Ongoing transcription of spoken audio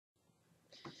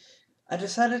I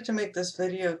decided to make this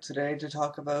video today to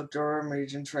talk about Durham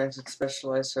Region Transit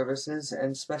Specialized Services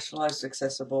and Specialized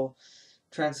Accessible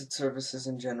Transit Services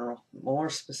in general. More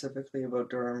specifically about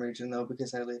Durham Region though,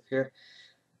 because I live here.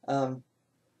 Um,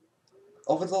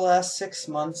 Over the last 6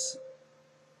 months,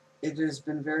 it has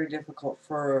been very difficult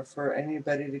for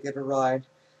anybody to get a ride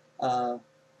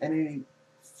any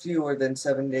fewer than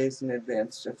 7 days in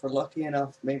advance. If we're lucky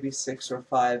enough, maybe 6 or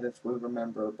 5 if we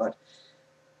remember, but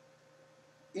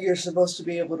you're supposed to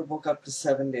be able to book up to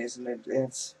 7 days in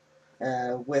advance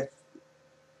with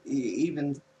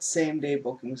even same-day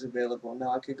bookings available.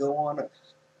 Now, I could go on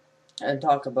and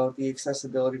talk about the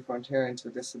Accessibility for Ontarians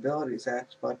with Disabilities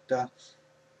Act, but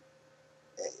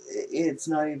it's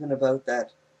not even about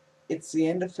that. It's the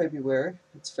end of February.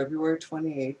 It's February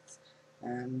 28th,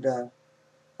 and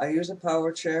I use a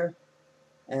power chair,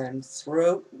 and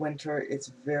throughout winter, it's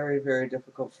very, very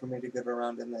difficult for me to get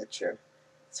around in that chair.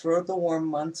 Throughout the warm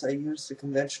months, I use the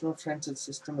conventional transit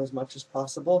system as much as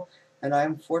possible, and I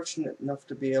am fortunate enough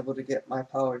to be able to get my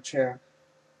power chair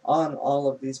on all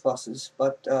of these buses.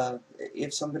 But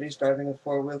if somebody's driving a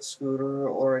four-wheeled scooter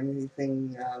or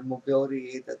anything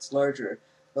mobility aid that's larger,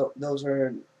 those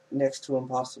are next to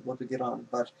impossible to get on.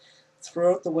 But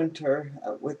throughout the winter,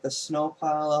 with the snow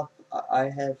pile up, I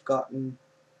have gotten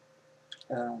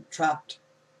trapped.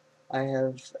 I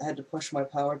have had to push my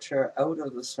power chair out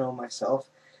of the snow myself,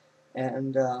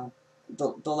 and the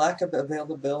lack of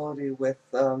availability with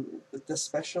the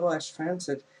specialized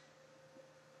transit,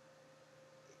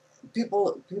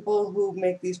 people who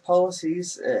make these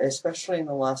policies, especially in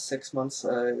the last 6 months,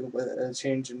 with a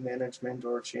change in management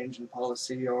or change in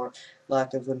policy or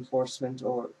lack of enforcement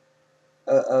or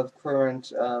of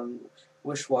current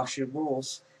wish-washy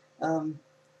rules,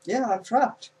 yeah, I'm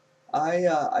trapped.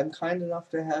 I'm kind enough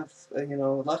to have,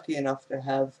 lucky enough to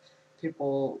have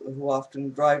people who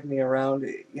often drive me around,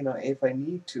 if I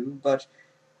need to, but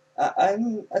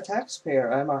I'm a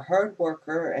taxpayer. I'm a hard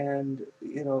worker, and,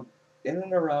 in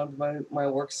and around my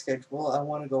work schedule, I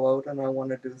want to go out and I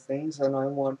want to do things, and I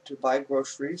want to buy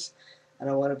groceries, and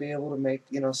I want to be able to make,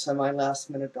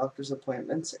 semi-last-minute doctor's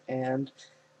appointments, and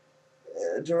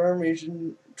Durham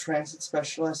Region Transit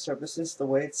Specialized Services, the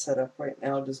way it's set up right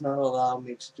now, does not allow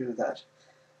me to do that.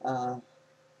 Uh,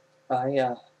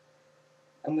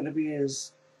 I'm going to be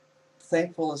as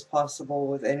thankful as possible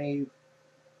with any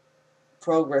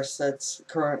progress that's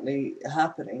currently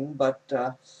happening, but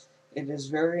it is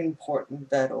very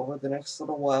important that over the next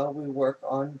little while we work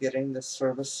on getting this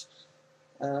service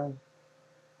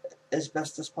as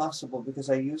best as possible, because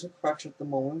I use a crutch at the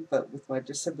moment, but with my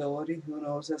disability, who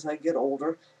knows, as I get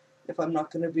older, if I'm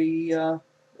not going to be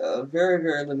very,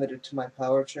 very limited to my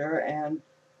power chair and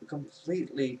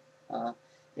completely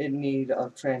in need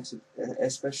of transit,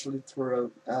 especially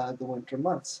throughout the winter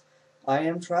months. I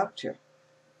am trapped here.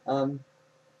 And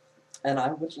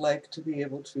I would like to be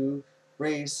able to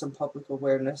raise some public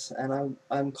awareness, and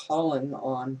I'm calling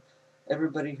on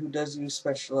everybody who does use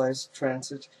specialized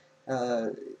transit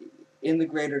in the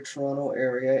Greater Toronto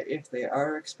Area, if they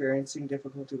are experiencing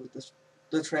difficulty with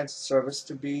the transit service,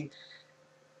 to be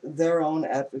their own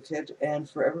advocate, and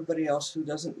for everybody else who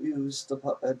doesn't use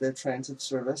the transit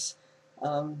service,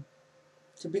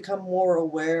 to become more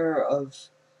aware of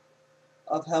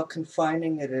how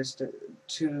confining it is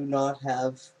to not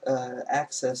have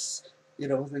access,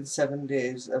 within 7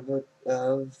 days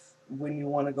of when you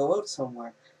want to go out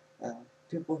somewhere.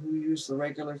 People who use the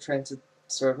regular transit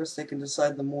service, they can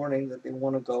decide the morning that they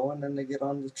want to go, and then they get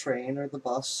on the train or the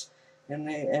bus, and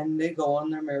they go on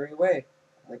their merry way.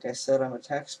 Like I said, I'm a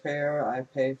taxpayer. I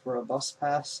pay for a bus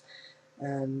pass,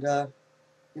 and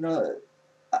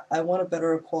I want a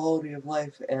better quality of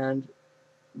life, and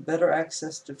better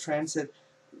access to transit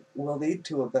will lead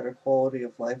to a better quality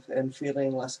of life and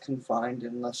feeling less confined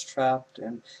and less trapped,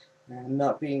 and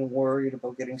not being worried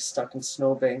about getting stuck in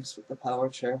snowbanks with the power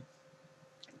chair.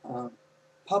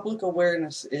 Public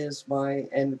awareness is my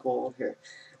end goal here.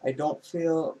 I don't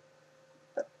feel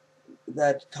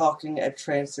that talking at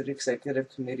transit executive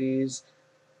committees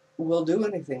will do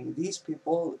anything. These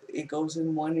people, it goes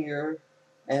in one ear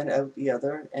and out the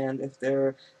other, and if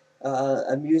they're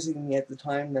amusing me at the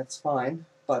time, that's fine,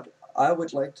 but I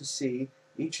would like to see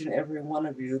each and every one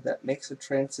of you that makes a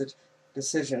transit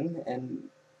decision and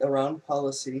around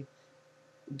policy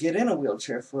get in a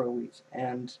wheelchair for a week,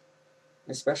 and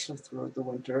especially throughout the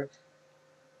winter.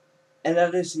 And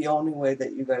that is the only way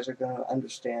that you guys are going to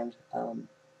understand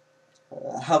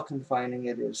how confining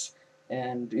it is,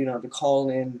 and to call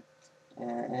in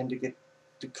and to get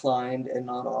declined and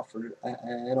not offered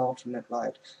an alternate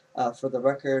ride. For the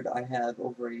record, I have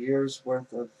over a year's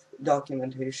worth of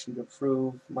documentation to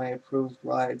prove my approved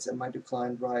rides and my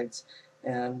declined rides,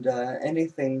 and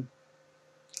anything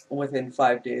within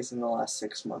 5 days in the last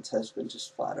 6 months has been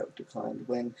just flat out declined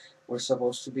when we're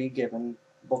supposed to be given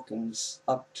bookings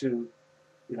up to,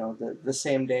 you know, the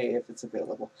same day if it's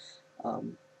available.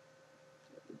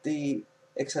 The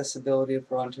Accessibility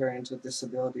for Ontarians with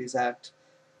Disabilities Act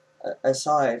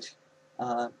aside,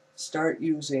 start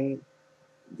using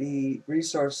the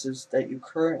resources that you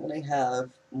currently have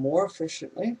more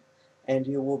efficiently, and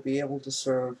you will be able to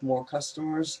serve more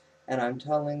customers. And I'm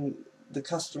telling the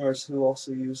customers who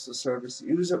also use the service,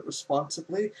 use it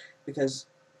responsibly, because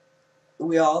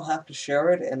we all have to share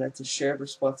it, and it's a shared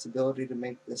responsibility to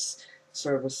make this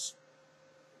service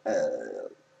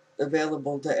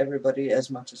available to everybody as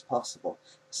much as possible.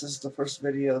 This is the first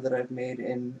video that I've made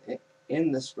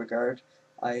in this regard.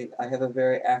 I have a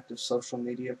very active social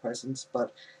media presence,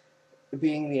 but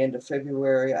being the end of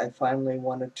February, I finally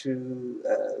wanted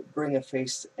to bring a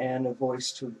face and a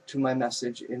voice to my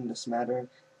message in this matter,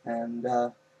 and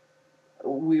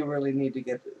we really need to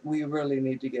get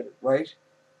it right.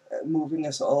 Moving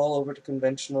us all over to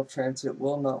conventional transit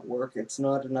will not work. It's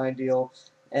not an ideal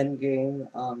end game,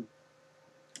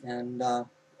 and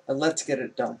let's get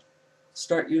it done.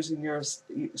 Start using your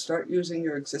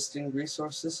existing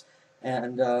resources,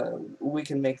 and we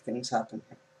can make things happen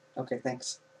here. Okay,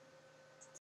 thanks.